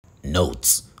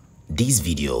Note: this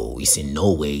video is in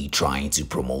no way trying to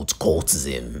promote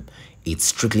cultism. It's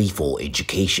strictly for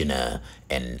educational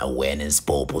and awareness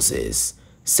purposes.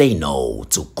 Say no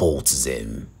to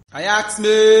cultism. I ask me,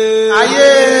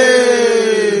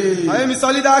 aye, I am a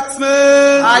solid axe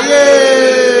man,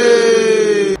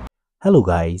 aye. Hello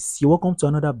guys, you're welcome to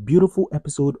another beautiful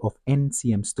episode of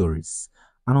NCM Stories.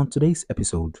 And on today's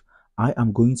episode, I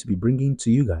am going to be bringing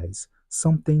to you guys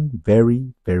something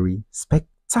very, very spectacular.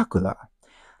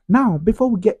 Now, before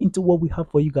we get into what we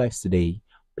have for you guys today,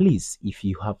 please, if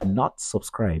you have not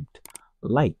subscribed,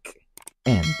 like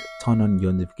and turn on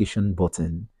your notification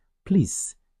button.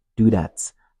 Please do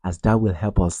that, as that will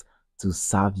help us to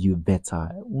serve you better.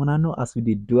 When I know as we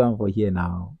did do for here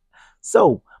now.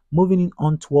 So, moving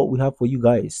on to what we have for you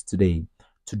guys today.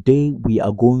 Today, we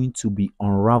are going to be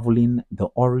unraveling the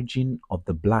origin of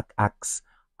the Black Axe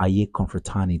Aye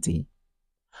confraternity.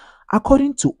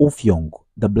 According to Ofyong,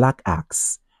 the Black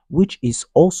Axe, which is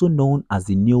also known as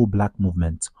the Neo Black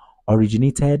Movement,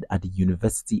 originated at the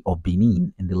University of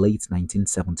Benin in the late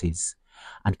 1970s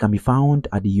and can be found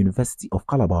at the University of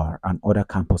Calabar and other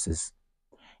campuses.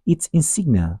 Its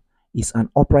insignia is an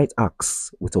upright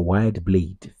axe with a wide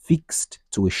blade fixed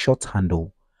to a short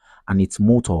handle, and its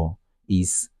motto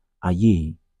is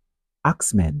Aye,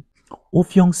 Axemen.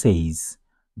 Ofyong says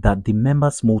that the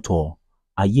members' motto,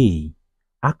 Aye,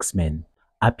 Axemen,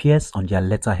 appears on their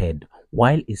letterhead,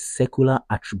 while a circular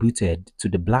attributed to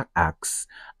the Black Axe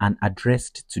and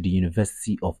addressed to the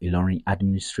University of Ilorin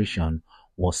administration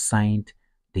was signed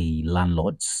the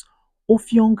landlords.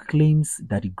 Ofyong claims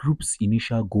that the group's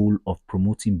initial goal of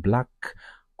promoting Black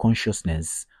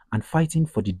consciousness and fighting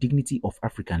for the dignity of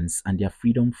Africans and their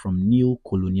freedom from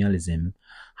neo-colonialism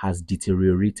has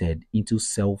deteriorated into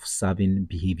self-serving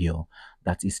behavior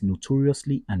that is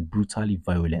notoriously and brutally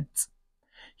violent.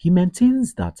 He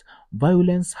maintains that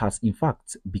violence has in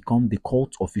fact become the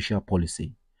cult official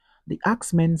policy. The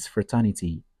Axemen's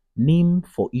fraternity name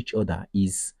for each other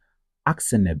is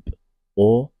Axeneb,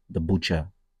 or the Butcher,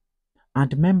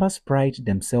 and members pride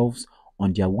themselves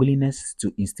on their willingness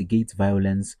to instigate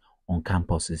violence on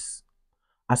campuses.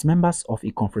 As members of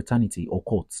a confraternity or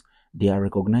cult, they are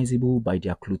recognizable by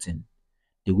their clothing.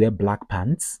 They wear black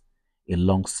pants, a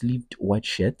long-sleeved white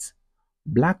shirt,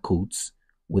 black coats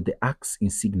with the axe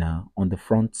insignia on the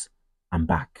front and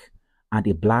back, and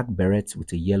a black beret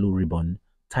with a yellow ribbon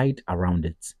tied around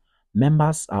it.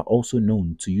 Members are also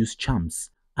known to use charms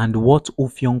and what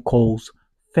Ofyong calls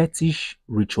fetish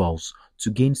rituals to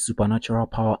gain supernatural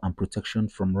power and protection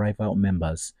from rival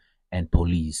members and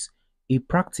police, a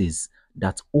practice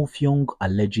that Ofyong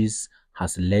alleges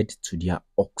has led to their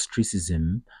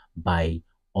ostracism by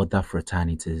other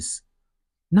fraternities.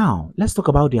 Now, let's talk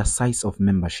about their size of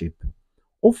membership.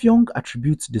 Ofyong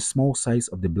attributes the small size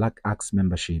of the Black Axe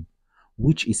membership,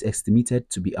 which is estimated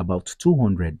to be about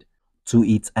 200, to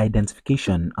its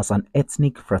identification as an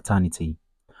ethnic fraternity.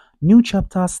 New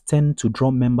chapters tend to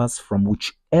draw members from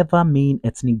whichever main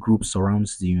ethnic group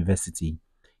surrounds the university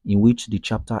in which the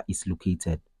chapter is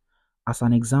located. As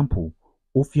an example,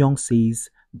 Ofyong says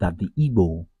that the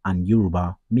Igbo and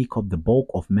Yoruba make up the bulk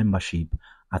of membership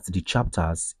at the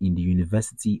chapters in the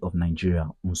University of Nigeria,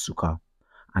 Nsukka,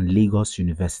 and Lagos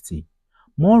University.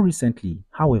 More recently,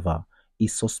 however, a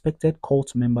suspected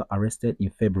cult member arrested in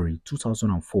February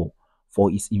 2004 for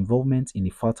his involvement in a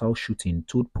fatal shooting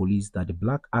told police that the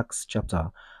Black Axe chapter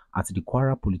at the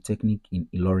Kwara Polytechnic in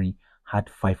Ilorin had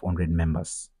 500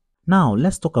 members. Now,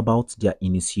 let's talk about their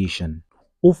initiation.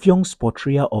 Ofyong's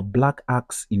portrayal of Black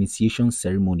Axe initiation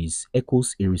ceremonies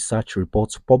echoes a research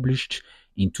report published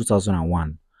in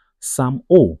 2001. Sam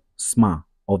O. Sma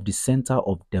of the Center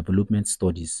of Development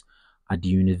Studies at the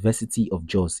University of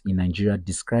Jos in Nigeria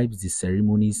describes the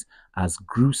ceremonies as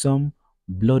gruesome,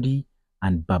 bloody,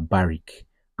 and barbaric,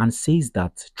 and says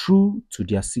that true to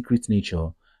their secret nature,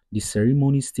 the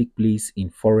ceremonies take place in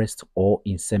forests or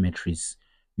in cemeteries,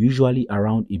 usually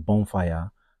around a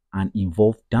bonfire, and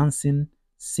involve dancing,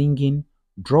 singing,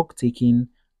 drug taking,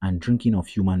 and drinking of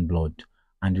human blood,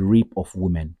 and the rape of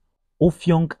women.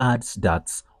 Ofyong adds that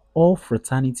all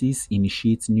fraternities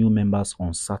initiate new members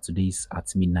on Saturdays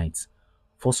at midnight.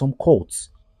 For some cults,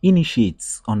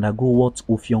 initiates undergo what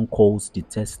Ofyong calls the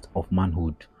test of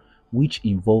manhood, which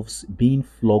involves being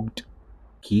flogged,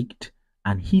 kicked,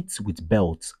 and hit with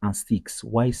belts and sticks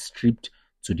while stripped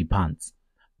to the pants,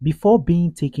 before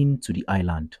being taken to the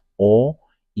island or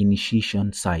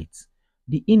initiation site.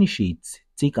 The initiates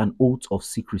take an oath of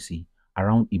secrecy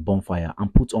around a bonfire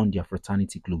and put on their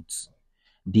fraternity clothes.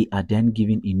 They are then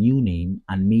given a new name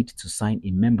and made to sign a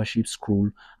membership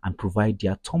scroll and provide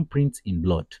their thumbprint in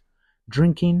blood.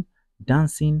 Drinking,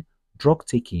 dancing, drug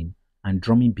taking, and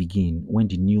drumming begin when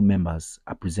the new members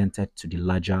are presented to the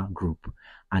larger group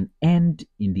and end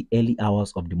in the early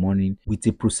hours of the morning with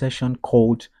a procession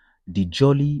called the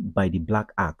Jolly by the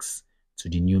Black Axe to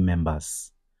the new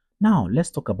members. Now, let's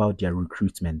talk about their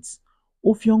recruitment.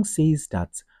 Ofyong says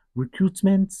that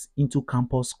recruitment into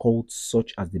campus cults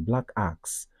such as the Black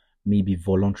Axe may be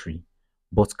voluntary,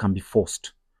 but can be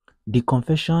forced. The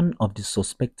confession of the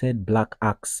suspected Black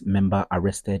Axe member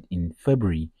arrested in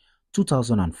February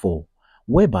 2004,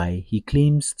 whereby he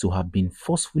claims to have been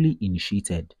forcefully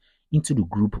initiated into the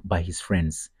group by his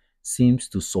friends, seems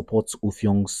to support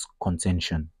Ofyong's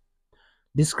contention,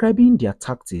 describing their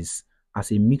tactics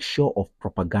as a mixture of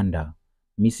propaganda,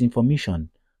 misinformation,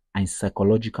 and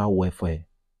psychological warfare.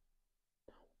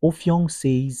 Ofyong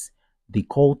says the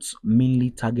cults mainly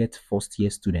target first-year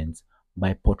students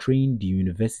by portraying the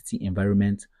university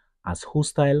environment as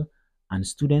hostile and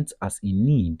students as in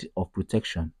need of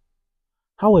protection.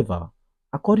 However,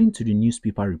 according to the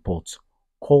newspaper report,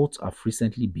 cults have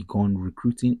recently begun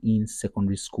recruiting in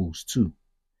secondary schools too.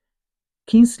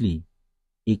 Kingsley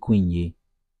Ekunye,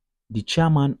 the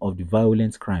chairman of the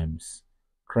Violent Crimes,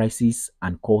 Crisis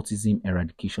and Cultism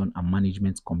Eradication and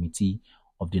Management Committee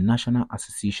of the National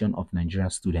Association of Nigerian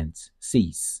Students,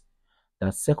 says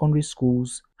that secondary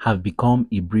schools have become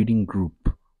a breeding group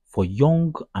for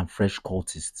young and fresh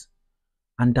cultists,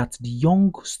 and that the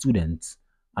young students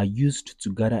are used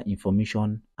to gather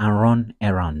information and run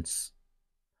errands.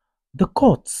 The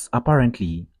cults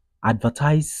apparently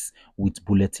advertise with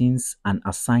bulletins and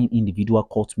assign individual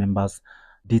cult members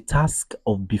the task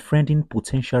of befriending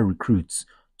potential recruits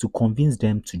to convince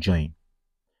them to join.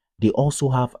 They also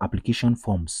have application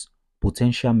forms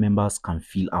potential members can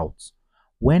fill out.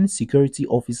 When security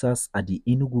officers at the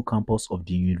Enugu campus of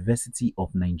the University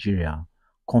of Nigeria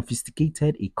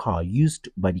confiscated a car used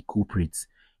by the culprits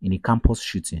in a campus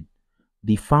shooting,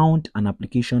 they found an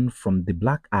application from the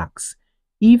Black Axe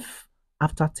if,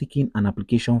 after taking an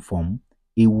application form,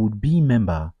 a would-be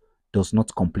member does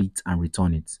not complete and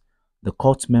return it. The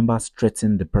cult members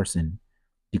threaten the person,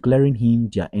 declaring him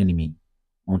their enemy,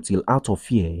 until out of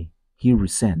fear, he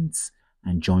resents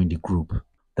and joins the group.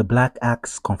 The Black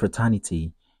Axe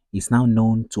Confraternity is now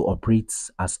known to operate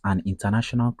as an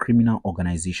international criminal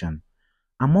organization.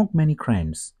 Among many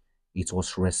crimes, it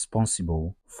was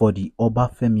responsible for the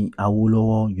Obafemi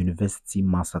Awolowo University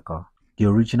massacre. The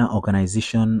original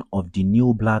organization of the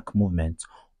New Black Movement,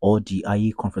 or the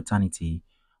Aye Confraternity,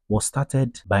 was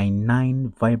started by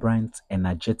 9 vibrant,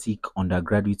 energetic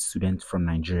undergraduate students from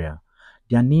Nigeria.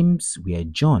 Their names were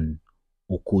John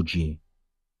Okoje,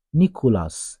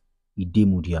 Nicholas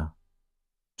Idemudia,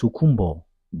 Tokumbo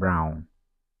Brown,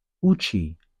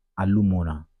 Uche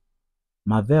Alumona,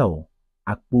 Marvel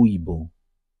Akpoibo,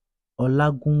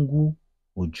 Olagungu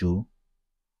Ojo,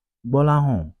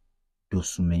 Gbolahan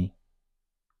Dosume,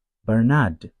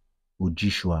 Bernard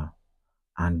Ojishua,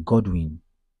 and Godwin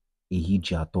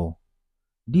Ehijiato.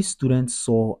 These students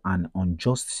saw an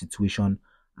unjust situation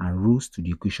and rose to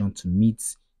the occasion to meet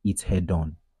it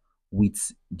head-on,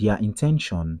 with their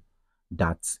intention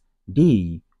that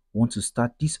they want to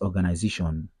start this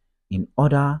organization in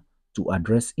order to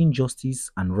address injustice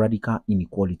and radical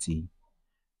inequality,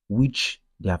 which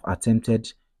they have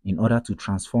attempted in order to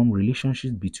transform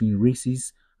relationships between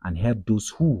races and help those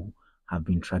who have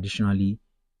been traditionally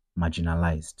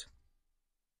marginalized.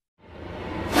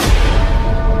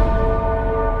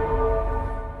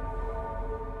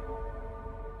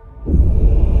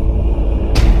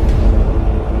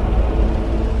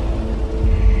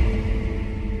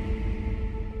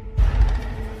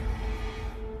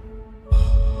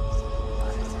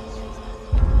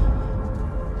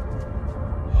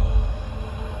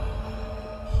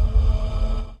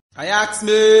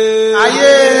 Axeman.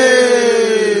 Aye.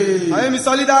 I am a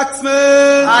solid Axeman.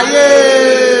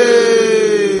 Aye.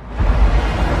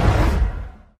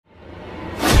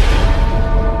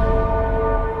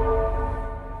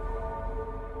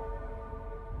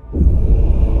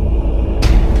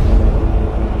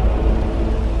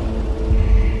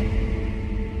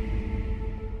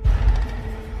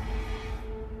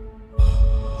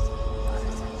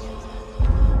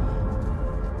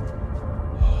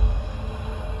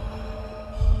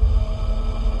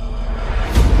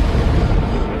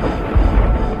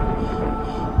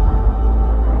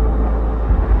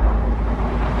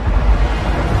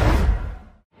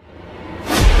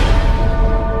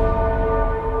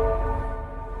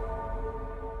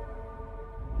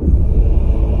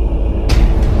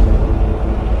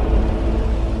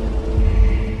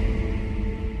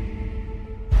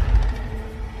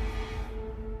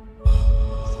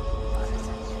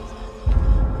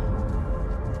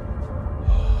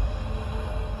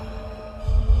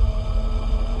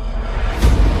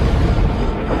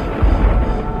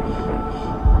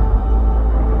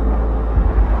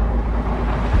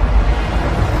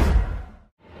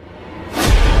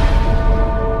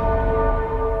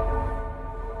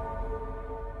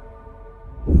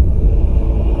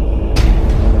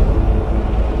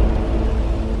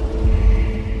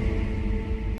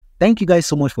 Thank you guys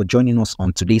so much for joining us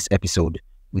on today's episode.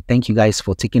 We thank you guys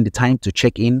for taking the time to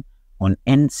check in on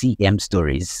NCM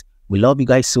Stories. We love you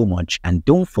guys so much, and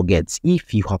don't forget,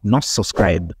 if you have not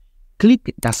subscribed,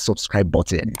 click that subscribe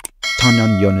button, turn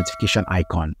on your notification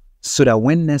icon so that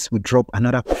when next we drop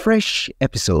another fresh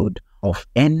episode of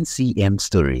NCM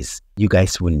Stories, you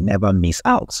guys will never miss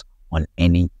out on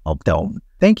any of them.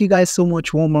 Thank you guys so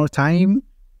much one more time,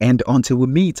 and until we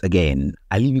meet again,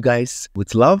 I leave you guys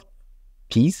with love,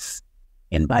 peace,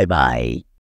 and bye-bye.